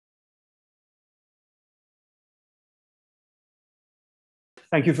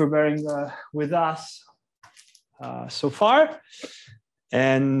Thank you for bearing with us so far.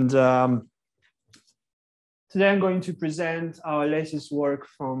 And today I'm going to present our latest work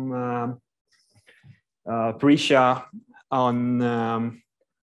from PERITIA on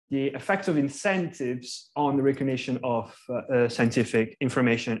the effects of incentives on the recognition of scientific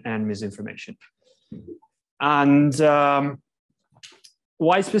information and misinformation. And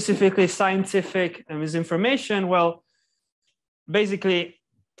why specifically scientific and misinformation? Well, basically,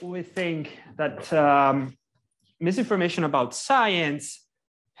 we think that misinformation about science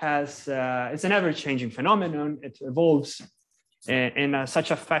it's an ever-changing phenomenon. It evolves in such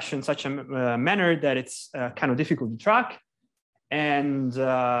a fashion, such a manner that it's kind of difficult to track. And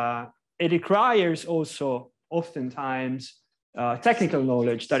it requires also oftentimes technical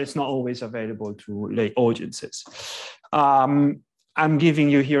knowledge that is not always available to lay audiences. I'm giving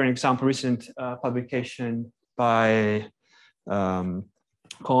you here an example, recent publication by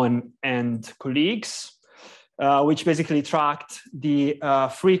Cohen and colleagues, which basically tracked the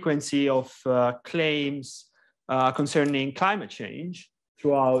frequency of claims concerning climate change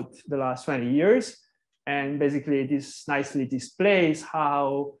throughout the last 20 years. And basically this nicely displays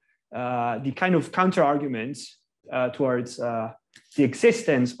how the kind of counter arguments towards the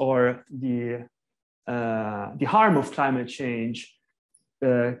existence or the harm of climate change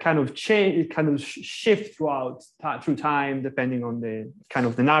kind of shift through time, depending on the kind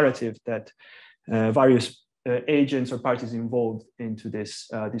of the narrative that various agents or parties involved into this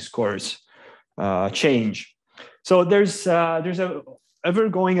discourse change. So there's a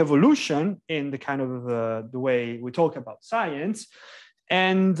ever-going evolution in the kind of the way we talk about science,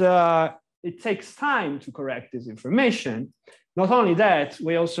 and it takes time to correct this information. Not only that,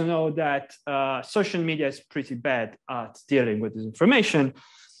 we also know that social media is pretty bad at dealing with this information.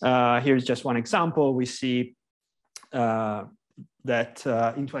 Here's just one example. We see that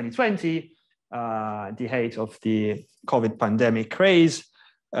in 2020, the height of the COVID pandemic craze,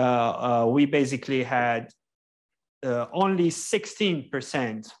 we basically had only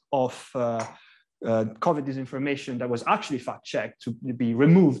 16% of COVID disinformation that was actually fact-checked to be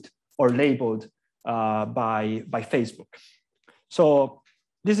removed or labeled by Facebook. So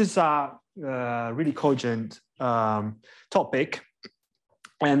this is a really cogent topic,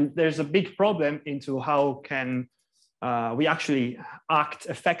 and there's a big problem into how can we actually act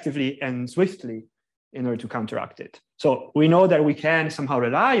effectively and swiftly in order to counteract it. So we know that we can somehow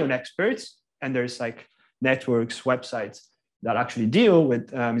rely on experts, and there's like networks, websites that actually deal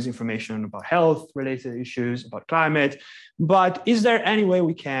with misinformation about health-related issues, about climate. But is there any way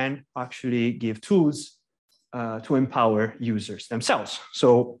we can actually give tools to empower users themselves?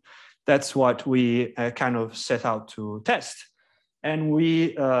 So that's what we kind of set out to test. And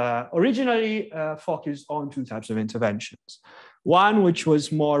we originally focused on two types of interventions. One, which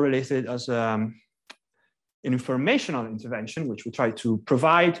was more related as an informational intervention, which we try to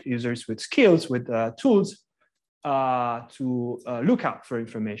provide users with skills, with tools to look out for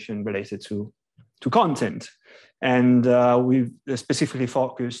information related to content. And we specifically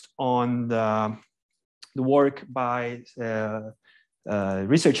focused on the work by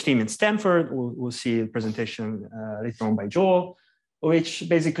research team in Stanford. We'll see a presentation later on by Joel, which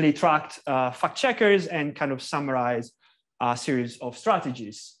basically tracked fact checkers and kind of summarized a series of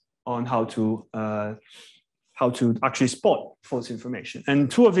strategies on how to actually spot false information. And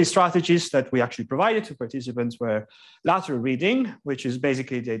two of these strategies that we actually provided to participants were lateral reading, which is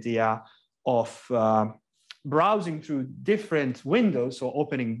basically the idea of browsing through different windows, so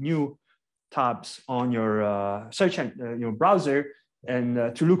opening new tabs on your search your browser,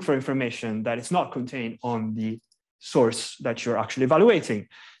 and to look for information that is not contained on the source that you're actually evaluating.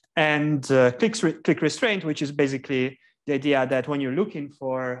 And click restraint, which is basically the idea that when you're looking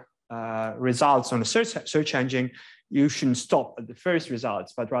for results on a search engine, you shouldn't stop at the first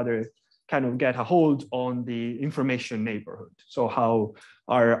results, but rather kind of get a hold on the information neighborhood. So how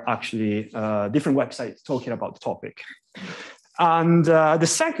are actually different websites talking about the topic? And the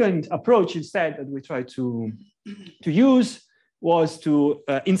second approach instead that we tried to use was to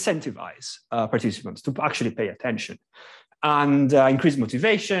incentivize participants to actually pay attention and increase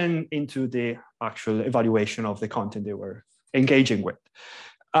motivation into the actual evaluation of the content they were engaging with.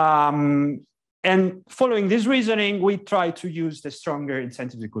 And following this reasoning, we tried to use the stronger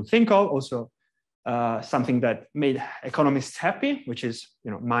incentives we could think of, also something that made economists happy, which is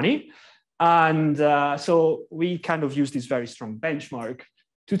money. And so we kind of used this very strong benchmark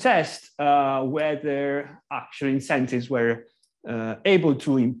to test whether actual incentives were able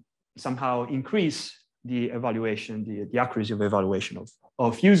to somehow increase the evaluation, the accuracy of evaluation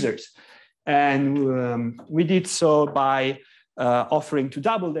of users. And we did so by offering to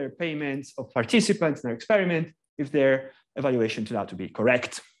double their payments of participants in their experiment if their evaluation turned out to be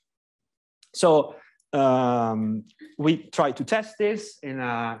correct. So we tried to test this in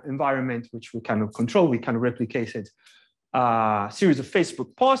an environment which we kind of control. We kind of replicated a series of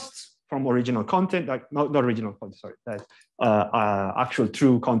Facebook posts from original content, like not original content, sorry, that actual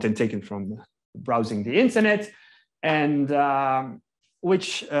true content taken from browsing the internet, and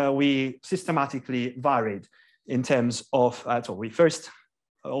which we systematically varied in terms of, so we first,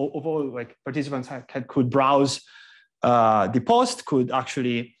 of all like participants could browse the post, could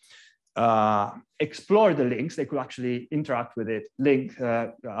actually explore the links, they could actually interact with it,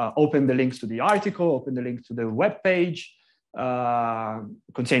 open the links to the article, open the link to the web page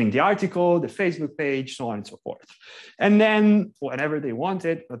containing the article, the Facebook page, so on and so forth. And then whenever they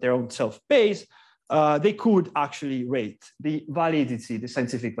wanted, at their own self-pace, they could actually rate the validity, the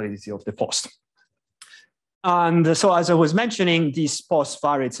scientific validity of the post. And so as I was mentioning, these posts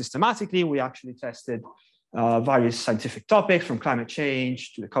varied systematically. We actually tested various scientific topics from climate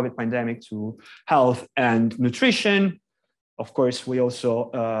change to the COVID pandemic to health and nutrition. Of course, we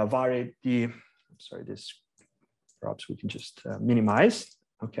also varied the, sorry, this perhaps we can just minimize,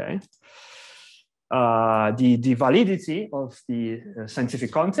 okay. The validity of the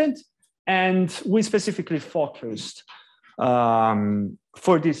scientific content. And we specifically focused,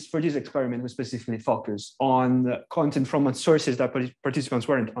 for this experiment, we specifically focused on content from sources that participants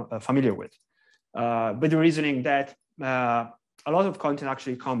weren't familiar with. But the reasoning that a lot of content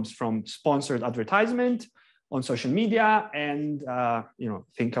actually comes from sponsored advertisement on social media, and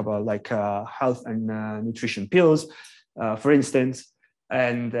think about like health and nutrition pills, for instance,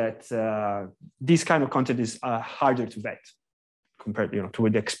 and that this kind of content is harder to vet compared, to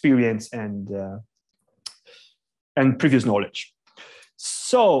the experience and previous knowledge.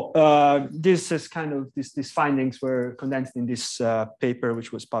 So this is kind of these findings were condensed in this paper,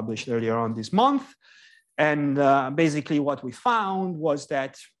 which was published earlier on this month. And basically what we found was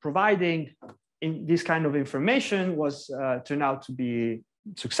that providing this kind of information was turned out to be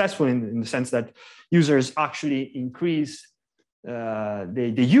successful in the sense that users actually increase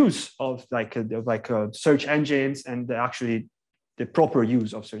the use of search engines and the proper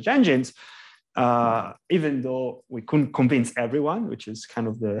use of search engines, even though we couldn't convince everyone, which is kind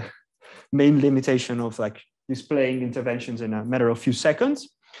of the main limitation of like displaying interventions in a matter of few seconds.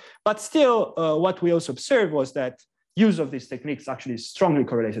 But still, what we also observed was that use of these techniques actually strongly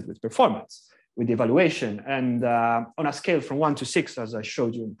correlated with performance, with the evaluation. And on a scale from 1 to 6, as I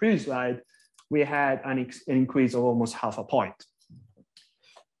showed you in the previous slide, we had an increase of almost half a point.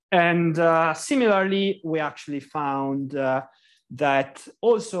 And similarly, we actually found that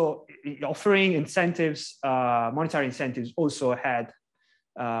also offering incentives, monetary incentives, also had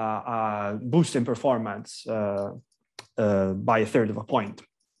a boost in performance by 1/3 of a point.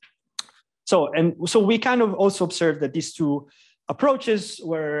 So we kind of also observed that these two approaches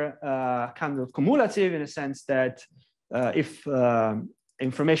were kind of cumulative in a sense that if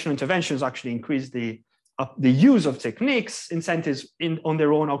information interventions actually increase the use of techniques, incentives on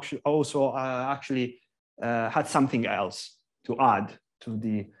their own also actually had something else to add to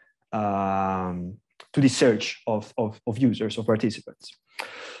the search of users, of participants.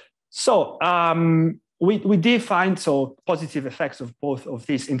 So we did find positive effects of both of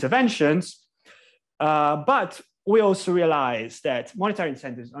these interventions, but we also realized that monetary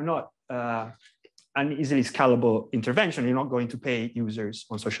incentives are not an easily scalable intervention. You're not going to pay users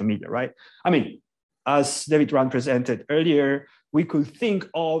on social media, right? I mean, as David Rand presented earlier, we could think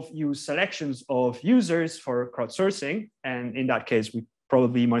of selections of users for crowdsourcing. And in that case,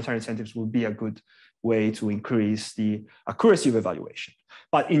 probably monetary incentives would be a good way to increase the accuracy of evaluation.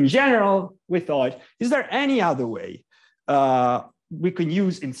 But in general, we thought, is there any other way we can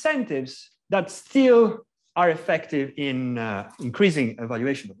use incentives that still are effective in increasing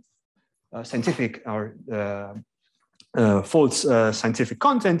evaluation of scientific or false scientific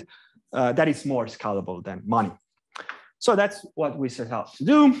content that is more scalable than money? So that's what we set out to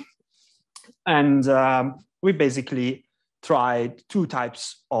do. And we basically tried two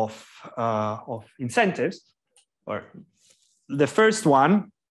types of incentives. Or the first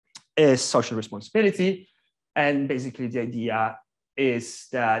one is social responsibility. And basically the idea is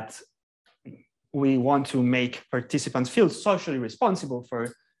that we want to make participants feel socially responsible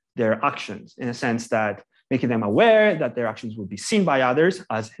for their actions, in a sense that making them aware that their actions will be seen by others,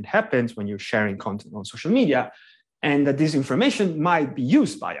 as it happens when you're sharing content on social media, and that this information might be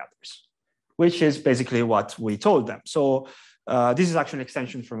used by others, which is basically what we told them. So this is actually an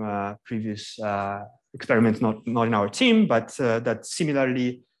extension from a previous experiment, not in our team, but that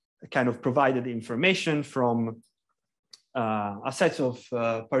similarly kind of provided the information from a set of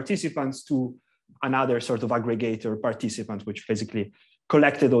participants to another sort of aggregator participant, which basically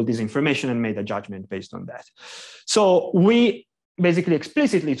collected all this information and made a judgment based on that. So we basically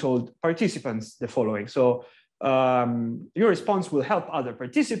explicitly told participants the following. So your response will help other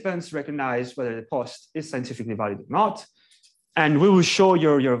participants recognize whether the post is scientifically valid or not. And we will show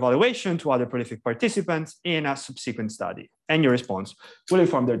your evaluation to other prolific participants in a subsequent study. And your response will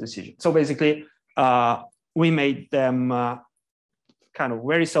inform their decision. So basically, we made them kind of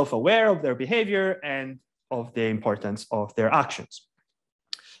very self-aware of their behavior and of the importance of their actions.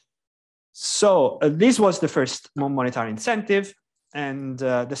 So this was the first monetary incentive. And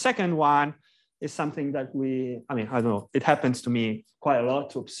the second one is something that I don't know, it happens to me quite a lot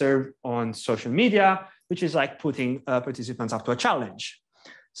to observe on social media, which is like putting participants up to a challenge.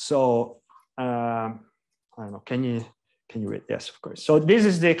 So I don't know, can you read? Yes, of course. So this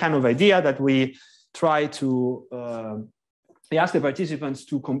is the kind of idea that we try to, we ask the participants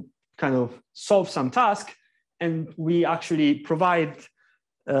to kind of solve some task, and we actually provide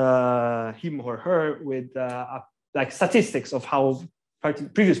him or her with like statistics of how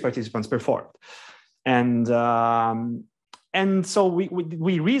previous participants performed. And so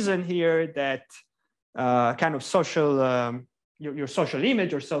we reason here that kind of social, your social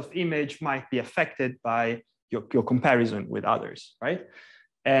image or self-image might be affected by your comparison with others, right?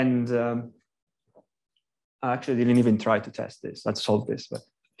 And I actually didn't even try to test this. Let's solve this, but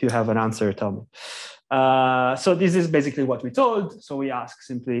if you have an answer, tell me. So this is basically what we told. So we asked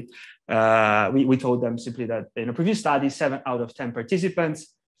simply, we told them simply that in a previous study, 7 out of 10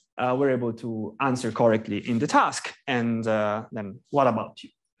 participants were able to answer correctly in the task. And then what about you?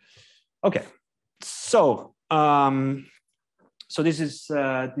 Okay, so this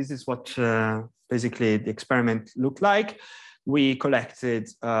is what basically the experiment looked like. We collected,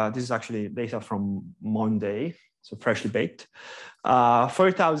 this is actually data from Monday, so freshly baked,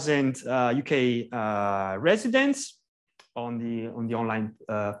 4,000 UK residents on the online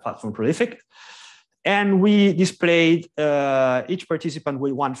platform Prolific. And we displayed each participant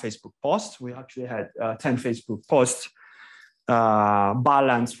with 1 Facebook post. We actually had 10 Facebook posts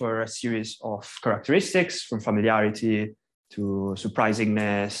balanced for a series of characteristics, from familiarity to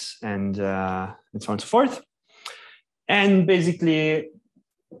surprisingness and so on and so forth. And basically,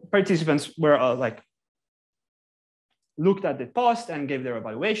 participants were looked at the post and gave their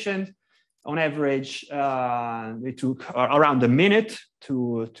evaluation. On average, they took around a minute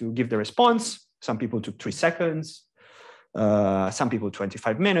to give the response. Some people took 3 seconds, some people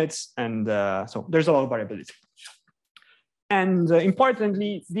 25 minutes, and so there's a lot of variability. And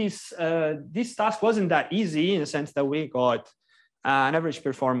importantly, this task wasn't that easy in the sense that we got an average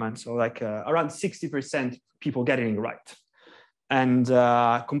performance of like around 60% people getting it right. And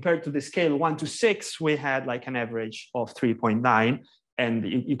compared to the scale 1 to 6, we had like an average of 3.9. And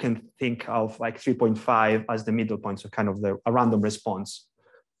you can think of like 3.5 as the middle point. So kind of a random response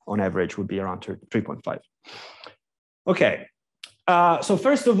on average would be around 3.5. Okay. So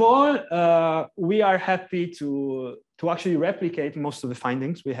first of all, we are happy to actually replicate most of the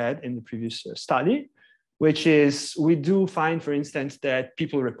findings we had in the previous study, which is we do find, for instance, that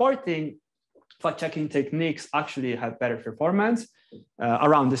people reporting fact-checking techniques actually have better performance,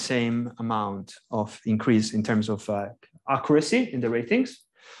 around the same amount of increase in terms of accuracy in the ratings.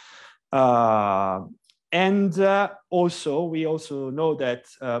 And also, we also know that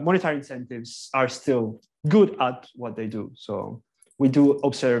monetary incentives are still good at what they do. So we do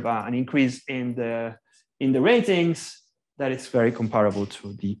observe an increase in the ratings that is very comparable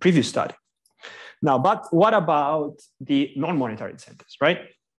to the previous study. Now, but what about the non-monetary incentives, right?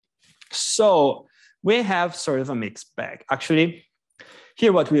 So we have sort of a mixed bag. Actually,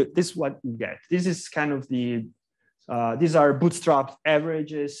 here this is what we get. This is kind of these are bootstrapped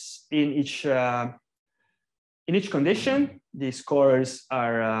averages in each condition. The scores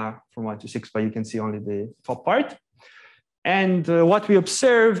are from 1 to 6, but you can see only the top part. And what we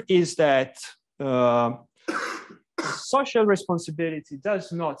observe is that social responsibility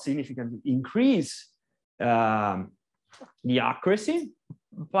does not significantly increase the accuracy,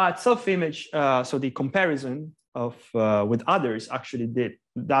 but self-image, so the comparison of with others actually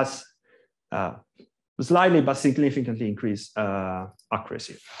does slightly but significantly increase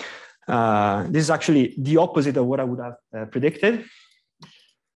accuracy. This is actually the opposite of what I would have predicted,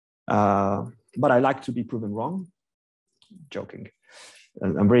 but I like to be proven wrong. Joking.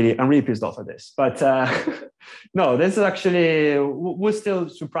 I'm really pissed off at this, but no, this is actually, we're still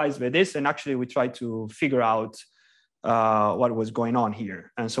surprised by this, and actually we tried to figure out what was going on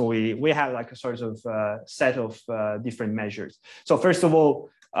here. And so we had like a sort of set of different measures. So first of all,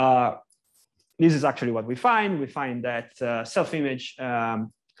 this is actually what we find. We find that self-image,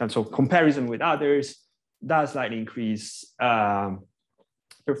 so comparison with others, does slightly increase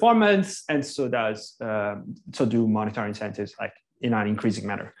performance, and so do monetary incentives, like in an increasing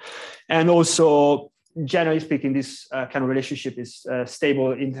manner. And also, generally speaking, this kind of relationship is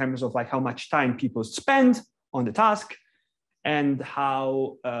stable in terms of like how much time people spend on the task, and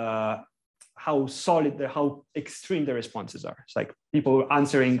how solid, how extreme the responses are. It's like people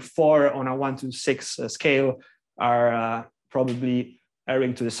answering 4 on a 1 to 6 scale are probably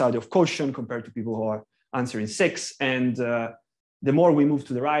erring to the side of caution compared to people who are answering 6. And the more we move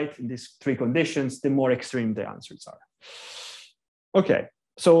to the right in these 3 conditions, the more extreme the answers are. Okay,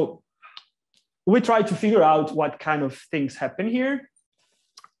 so we try to figure out what kind of things happen here.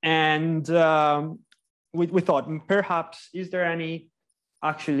 And we thought, perhaps, is there any,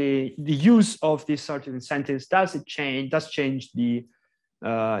 actually, the use of these sort of incentives, does change the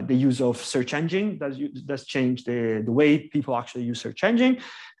use of search engine, does change the way people actually use search engine.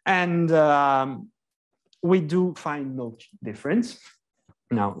 And we do find no difference.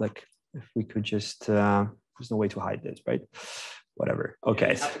 Now, like, if we could just, there's no way to hide this, right? Whatever.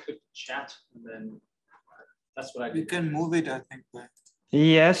 Okay. You have to click chat, and then that's what I. You can move it, I think.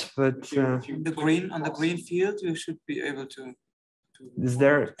 Yes, but on the green field, you should be able to. Is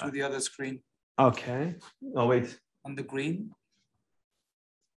there to the other screen? Okay. Oh wait. On the green.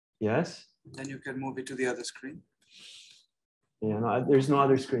 Yes. Then you can move it to the other screen. Yeah, no, there's no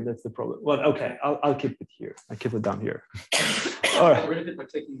other screen. That's the problem. Well, okay, I'll keep it here. I keep it down here. All right. Get rid of it by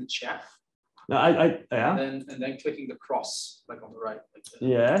clicking the chat. No, yeah. And then clicking the cross, like on the right. Like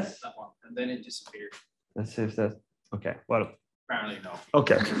yes. That one, and then it disappeared. Let's see if that. Okay. Well. Apparently no.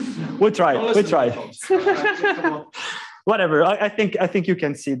 Okay. We'll try. We'll try. Whatever. I think you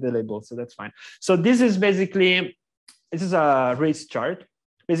can see the label, so that's fine. So this is a race chart.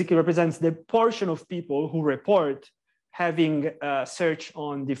 Basically represents the portion of people who report having search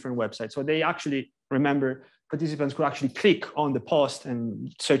on different websites. So they actually, remember, participants could actually click on the post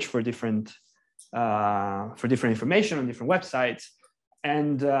and search for different information on different websites.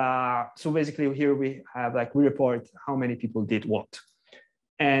 And so basically here we have, like, we report how many people did what.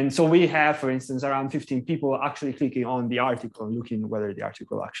 And so we have, for instance, around 15 people actually clicking on the article, looking whether the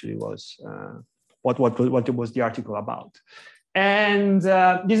article actually was, what was the article about. And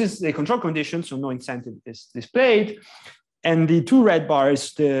this is the control condition, so no incentive is displayed. And the 2 red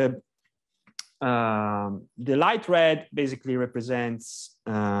bars, the light red basically represents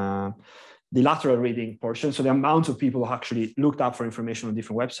the lateral reading portion, so the amount of people who actually looked up for information on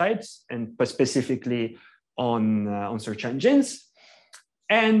different websites, and specifically on search engines.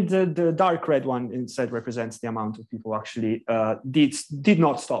 And the dark red one instead represents the amount of people who actually did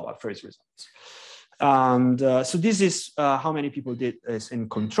not stop at first results. And so this is how many people did this in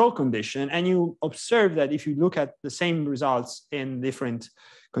control condition. And you observe that if you look at the same results in different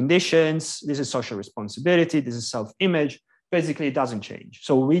conditions, this is social responsibility, this is self-image, basically it doesn't change.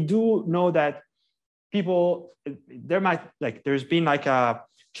 So we do know that people, there's been like a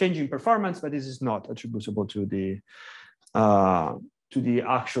change in performance, but this is not attributable to the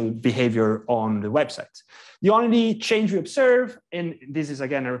actual behavior on the website. The only change we observe, and this is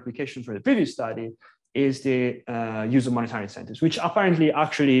again a replication for the previous study, is the use of monetary incentives, which apparently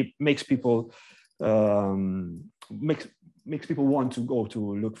actually makes people makes people want to go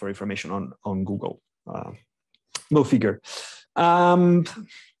to look for information on Google. Go figure.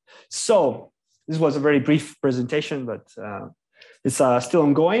 So this was a very brief presentation, but it's still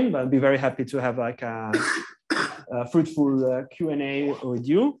ongoing. But I'd be very happy to have like a fruitful Q&A with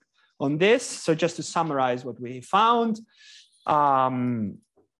you on this. So just to summarize what we found,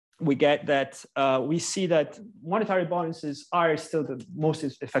 we get that we see that monetary bonuses are still the most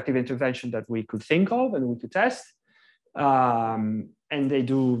effective intervention that we could think of and we could test. And they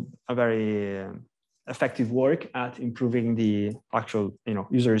do a very effective work at improving the actual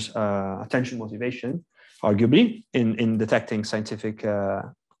users' attention motivation, arguably, in detecting scientific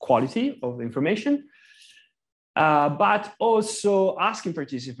quality of information. But also asking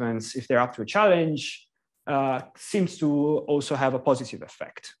participants if they're up to a challenge seems to also have a positive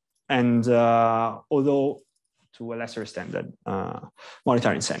effect. And although to a lesser extent than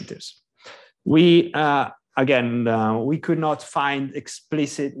monetary incentives. We, again, we could not find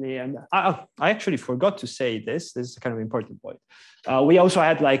explicitly, and I actually forgot to say this is kind of an important point. We also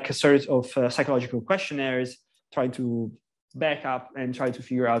had like a sort of psychological questionnaires trying to back up and try to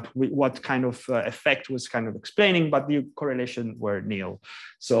figure out what kind of effect was kind of explaining, but the correlation were nil.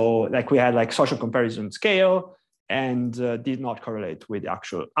 So like we had like social comparison scale and did not correlate with the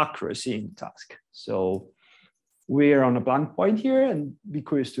actual accuracy in the task. So we're on a blank point here and be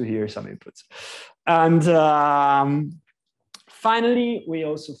curious to hear some inputs. And finally, we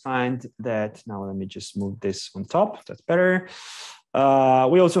also find that, now let me just move this on top, that's better.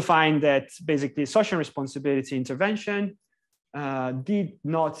 We also find that basically social responsibility intervention did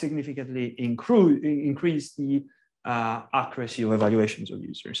not significantly increase the accuracy of evaluations of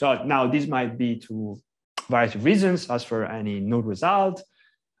users. So now this might be to a variety of reasons. As for any node result,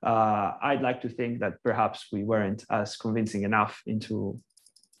 I'd like to think that perhaps we weren't as convincing enough into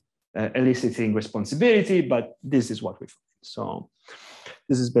eliciting responsibility, but this is what we find. So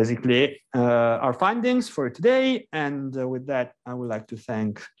this is basically our findings for today. And with that, I would like to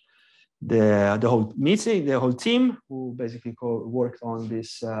thank the whole meeting, the whole team who basically worked on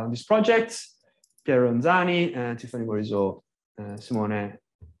this project, Piero Ronzani, and Tiffany Morisot, Simone,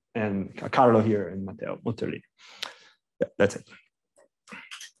 and Carlo here, and Matteo Monterlini. Yeah, that's it.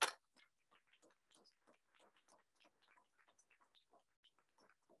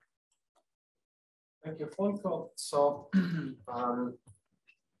 Thank you, Folco. So,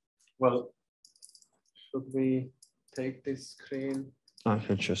 well, should we take this screen? I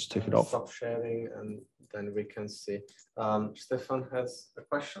can just take it off. Stop sharing, and then we can see. Stefan has a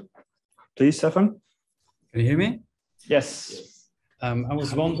question. Please, Stefan. Can you hear me? Yes. I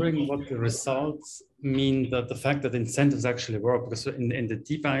was wondering what the results mean, that the fact that incentives actually work, because in the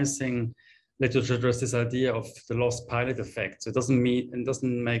devising literature, there's this idea of the lost pilot effect. So it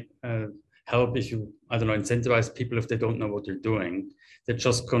doesn't make help if you, I don't know, incentivize people if they don't know what they're doing. They're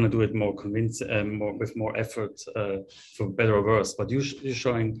just going to do it more with more effort, for better or worse. But you're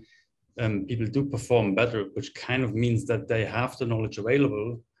showing people do perform better, which kind of means that they have the knowledge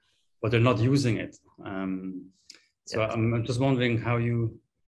available, but they're not using it. So I'm just wondering how you,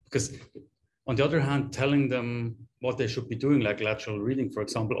 because on the other hand, telling them what they should be doing, like lateral reading, for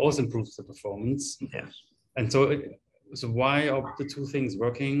example, also improves the performance. Yes. And so why are the two things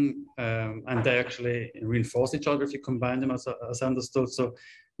working, and they actually reinforce each other if you combine them, as I understood? So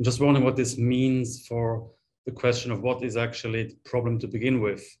I'm just wondering what this means for the question of what is actually the problem to begin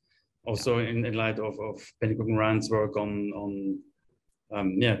with. Also in light of Pennycook and Rand's work on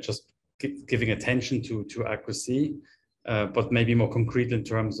just giving attention to accuracy, but maybe more concrete in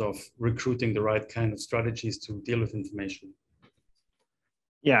terms of recruiting the right kind of strategies to deal with information.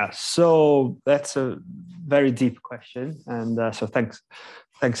 Yeah, so that's a very deep question. And so thanks,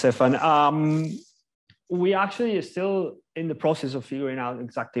 Stefan. We actually are still in the process of figuring out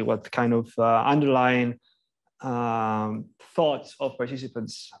exactly what kind of underlying thoughts of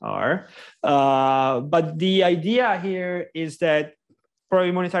participants are. But the idea here is that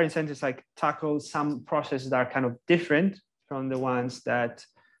probably monetary incentives like tackle some processes that are kind of different from the ones that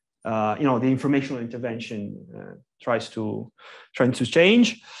the informational intervention trying to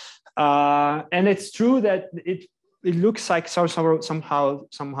change. And it's true that it looks like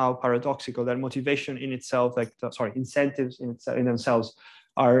somehow paradoxical that motivation in itself, incentives in themselves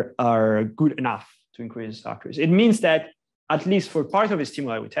are good enough to increase accuracy. It means that at least for part of the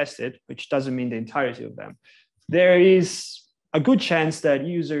stimuli we tested, which doesn't mean the entirety of them, there is a good chance that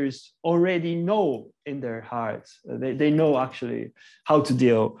users already know in their hearts, they know actually how to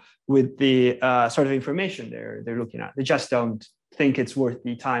deal with the sort of information they're looking at. They just don't think it's worth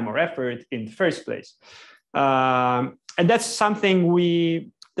the time or effort in the first place. And that's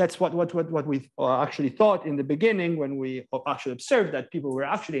something that's what we actually thought in the beginning when we actually observed that people were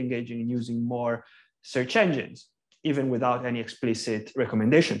actually engaging in using more search engines, even without any explicit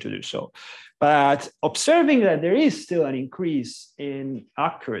recommendation to do so. But observing that there is still an increase in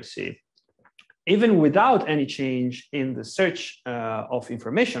accuracy, even without any change in the search of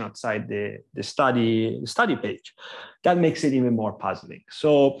information outside the study page, that makes it even more puzzling.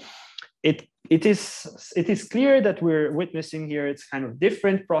 So it is clear that we're witnessing here, it's kind of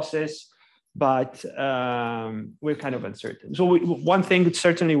different process, but we're kind of uncertain. So one thing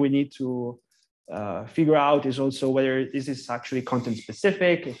certainly we need to figure out is also whether this is actually content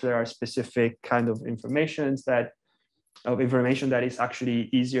specific, if there are specific kind of information that is actually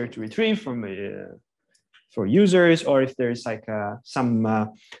easier to retrieve from for users, or if there's like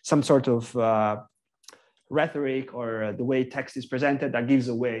some sort of rhetoric or the way text is presented that gives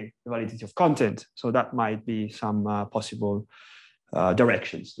away the validity of content. So that might be some possible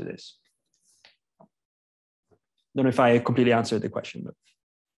directions to this. Don't know if I completely answered the question, but.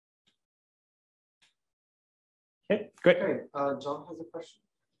 Okay, great. Okay, John has a question.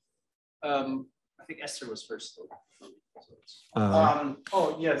 I think Esther was first.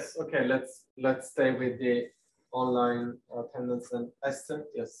 Oh yes, okay. Let's stay with the online attendance and Esther,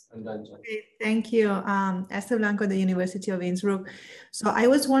 yes, and then John. Thank you, Esther Blanco, the University of Innsbruck. So I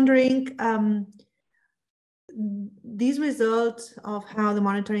was wondering, these results of how the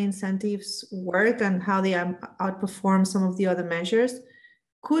monetary incentives work and how they outperform some of the other measures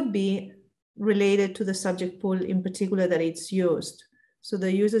could be related to the subject pool in particular that it's used. So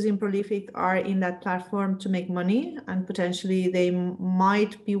the users in Prolific are in that platform to make money, and potentially they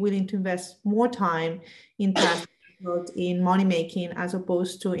might be willing to invest more time in tasks in money making as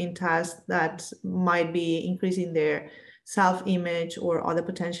opposed to in tasks that might be increasing their self-image or other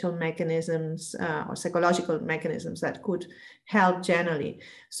potential mechanisms or psychological mechanisms that could help generally.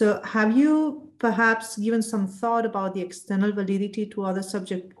 So have you perhaps given some thought about the external validity to other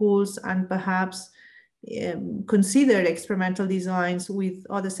subject pools and perhaps considered experimental designs with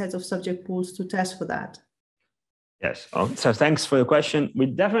other sets of subject pools to test for that? Yes, so thanks for the question.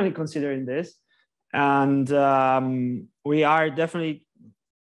 We're definitely considering this, and we are definitely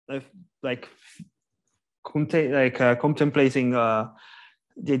contemplating the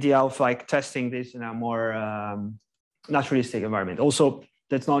idea of testing this in a more naturalistic environment. Also,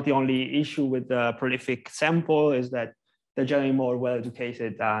 that's not the only issue with the Prolific sample, is that they're generally more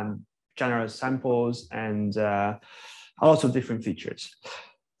well-educated and generous samples and a lot of different features.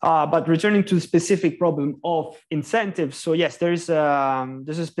 But returning to the specific problem of incentives, so yes, there's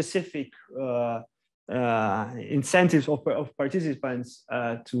a specific incentives of participants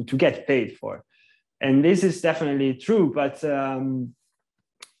to get paid for. And this is definitely true, but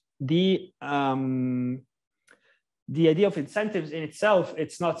the idea of incentives in itself,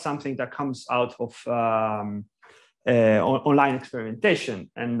 it's not something that comes out of online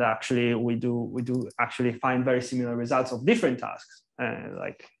experimentation. And actually, we do actually find very similar results of different tasks,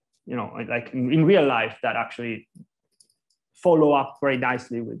 like in real life, that actually follow up very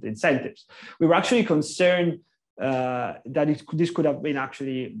nicely with incentives. We were actually concerned that this could have been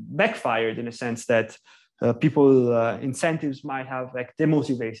actually backfired, in a sense that people incentives might have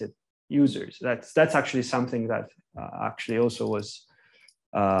demotivated users. That's actually something that actually also was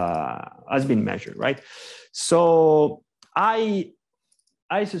has been measured, right? So I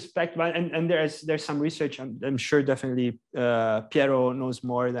suspect, and there's some research. I'm sure definitely Piero knows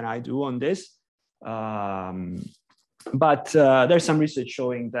more than I do on this. But there's some research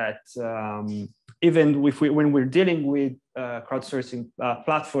showing that even when we're dealing with crowdsourcing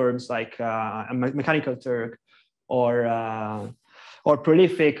platforms like Mechanical Turk or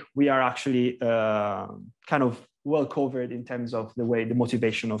Prolific, we are actually kind of well covered in terms of the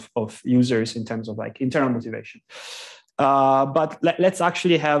motivation of users, in terms of internal motivation. But let's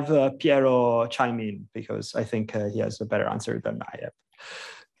actually have Piero chime in, because I think he has a better answer than I have.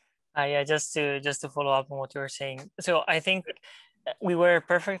 Yeah, just to follow up on what you were saying. So I think we were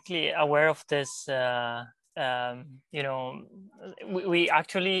perfectly aware of this. We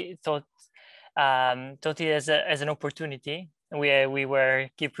actually thought it as an opportunity. We were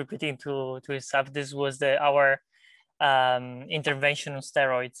keep repeating to staff, this was our intervention on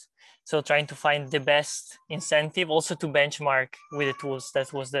steroids. So trying to find the best incentive, also to benchmark with the tools.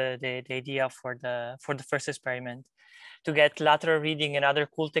 That was the idea for the first experiment, to get lateral reading and other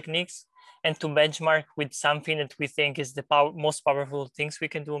cool techniques, and to benchmark with something that we think is the most powerful things we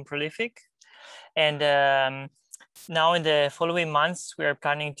can do in Prolific. And now in the following months, we are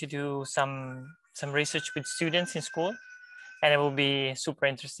planning to do some research with students in school, and it will be super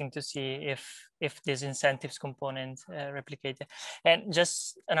interesting to see if this incentives component replicated. And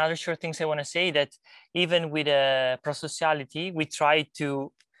just another short things I want to say, that even with prosociality, we try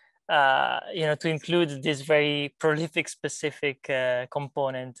to to include this very Prolific specific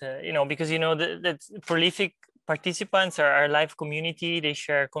component, because that Prolific participants are our live community, they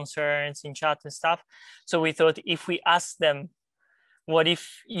share concerns in chat and stuff. So we thought, if we ask them, what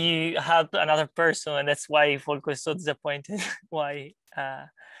if you help another person? And that's why Folco is so disappointed why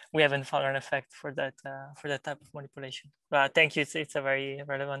we haven't found an effect for that type of manipulation. Thank you. It's a very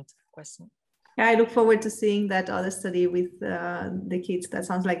relevant question. Yeah, I look forward to seeing that other study with the kids. That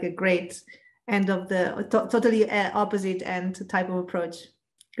sounds like a great end of the totally opposite end type of approach.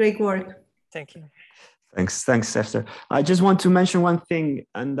 Great work. Thank you. Thanks, Esther. I just want to mention one thing,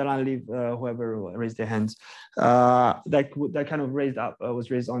 and then I'll leave whoever raised their hands. That kind of was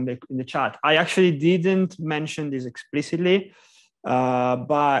raised in the chat. I actually didn't mention this explicitly,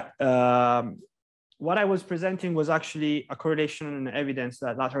 but what I was presenting was actually a correlation and evidence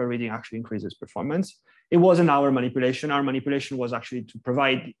that lateral reading actually increases performance. It wasn't our manipulation. Our manipulation was actually to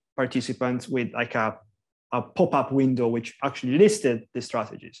provide participants with a pop-up window which actually listed the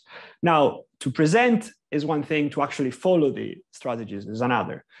strategies. Now, to present is one thing, to actually follow the strategies is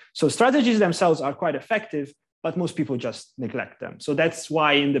another. So strategies themselves are quite effective, but most people just neglect them. So that's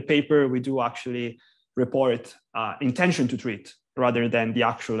why in the paper we do actually report intention to treat rather than the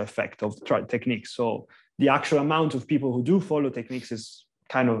actual effect of the techniques. So the actual amount of people who do follow techniques is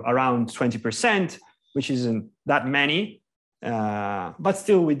kind of around 20%, which isn't that many, but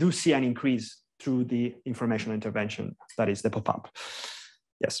still we do see an increase through the informational intervention, that is the pop-up.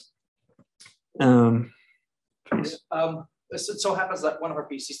 Yes. Please. So happens that one of our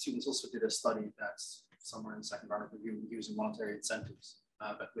PhD students also did a study that's somewhere in the second round of review using monetary incentives,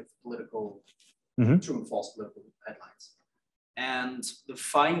 but with political, true and false political headlines. And the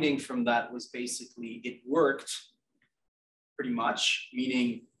finding from that was basically it worked pretty much,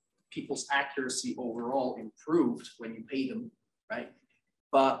 meaning people's accuracy overall improved when you pay them, right?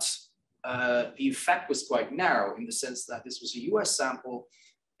 But the effect was quite narrow in the sense that this was a US sample,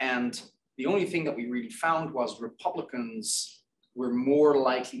 and the only thing that we really found was Republicans were more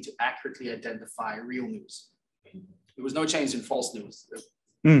likely to accurately identify real news. There was no change in false news.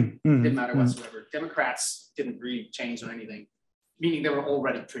 It didn't matter whatsoever. Democrats didn't really change on anything, meaning they were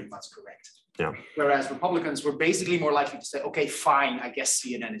already pretty much correct. Yeah. Whereas Republicans were basically more likely to say, okay, fine, I guess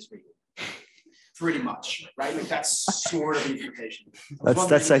CNN is real. Pretty much, right? Like that's sort of the implication.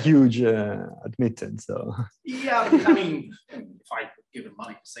 That's a huge admittance. So. Yeah, I mean, if I could give him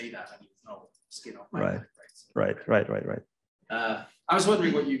money to say that, I mean, no skin off my back, right? Right. I was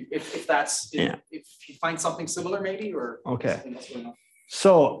wondering what you, if you find something similar, maybe, or okay. something else going on.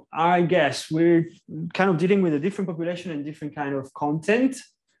 So I guess we're kind of dealing with a different population and different kind of content,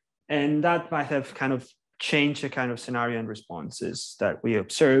 and that might have kind of changed the kind of scenario and responses that we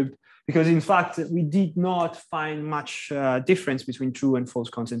observed. Because in fact, we did not find much difference between true and false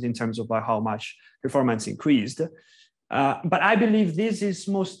content in terms of how much performance increased. But I believe this is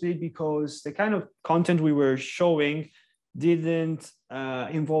mostly because the kind of content we were showing didn't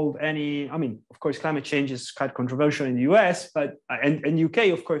involve any, I mean, of course, climate change is quite controversial in the US, but, and UK,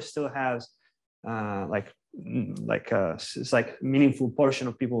 of course, still has it's like a meaningful portion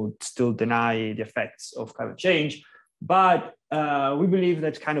of people still deny the effects of climate change. But we believe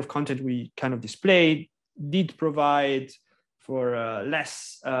that kind of content we kind of displayed did provide for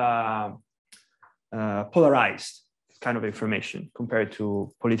less polarized kind of information compared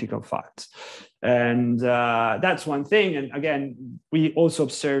to political facts. And that's one thing. And again, we also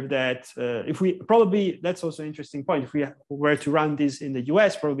observed that if we probably, that's also an interesting point, if we were to run this in the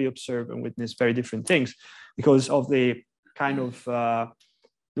US, probably observe and witness very different things because of the kind of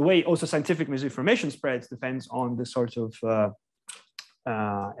the way also scientific misinformation spreads depends on the sort of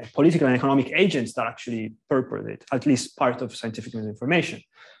political and economic agents that actually perpetrate at least part of scientific misinformation.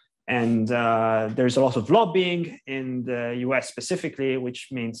 And there's a lot of lobbying in the US specifically, which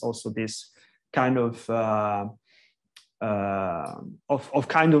means also this kind of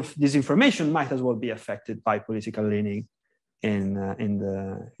kind of disinformation might as well be affected by political leaning in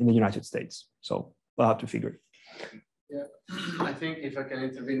the United States. So we'll have to figure it. Yeah, I think if I can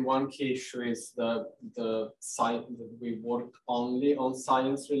intervene, one key issue is the site that we work only on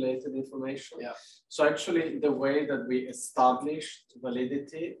science-related information. Yeah. So actually, the way that we established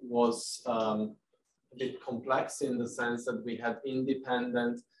validity was a bit complex in the sense that we had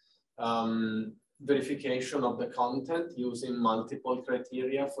independent verification of the content using multiple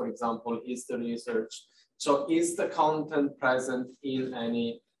criteria. For example, is the research, so is the content present in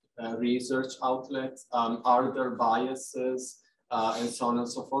any research outlets, are there biases, and so on and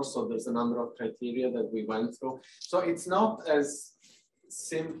so forth. So there's a number of criteria that we went through. So it's not as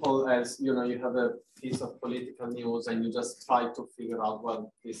simple as, you know, you have a piece of political news and you just try to figure out,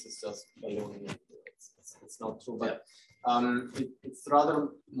 well, this is just baloney. It's not true, but it's rather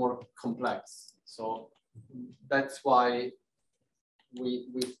more complex. So that's why we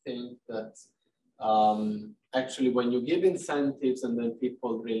think that actually, when you give incentives and then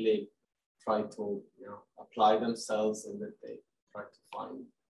people really try to, you know, apply themselves and that they try to find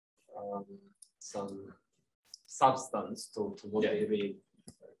some substance to what they read.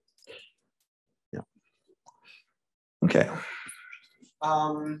 Yeah. Okay.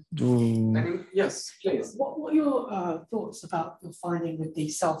 Yes, please. What are your thoughts about the finding with the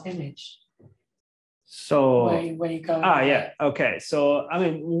self-image? So where you go. Yeah. Okay. So I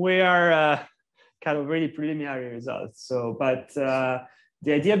mean, we are kind of really preliminary results. So, but the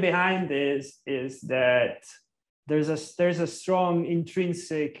idea behind this is that there's a strong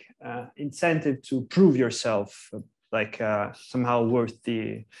intrinsic incentive to prove yourself, like somehow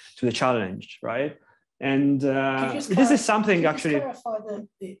worthy to the challenge, right? And this is something actually. Clarify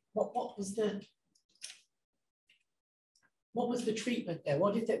what was the treatment there?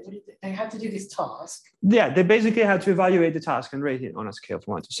 What did they had to do this task? Yeah, they basically had to evaluate the task and rate it on a scale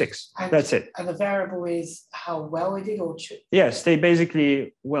from 1 to 6. That's it. And the variable is how well they did, or yes, they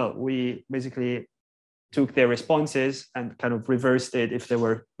basically, well, we basically took their responses and kind of reversed it if they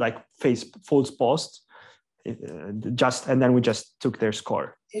were like false posts, and then we just took their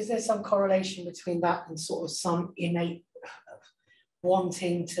score. Is there some correlation between that and sort of some innate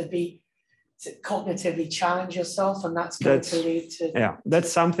wanting to cognitively challenge yourself, and that's going to lead to? Yeah,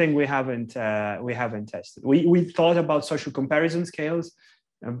 that's something we haven't tested. We thought about social comparison scales,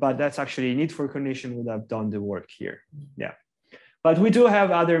 but that's actually Need for Cognition would have done the work here. Yeah, but we do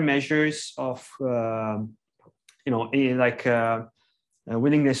have other measures of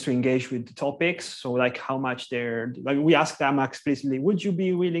willingness to engage with the topics. So like how much we asked them explicitly, would you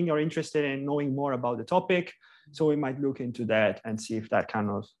be willing or interested in knowing more about the topic? So we might look into that and see if that kind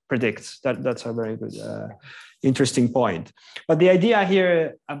of predicts. That's a very good, interesting point. But the idea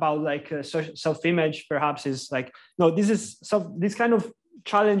here about like self-image perhaps is like, no, these kind of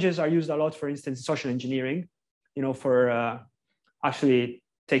challenges are used a lot, for instance, social engineering, for actually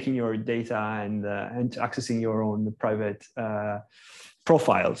taking your data and accessing your own private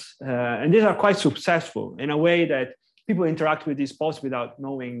profiles. And these are quite successful in a way that people interact with these posts without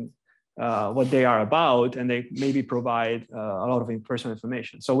knowing what they are about, and they maybe provide a lot of personal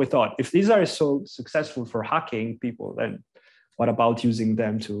information. So we thought, if these are so successful for hacking people, then what about using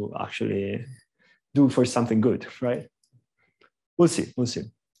them to actually do for something good, right? We'll see.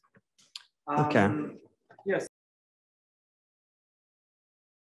 Okay.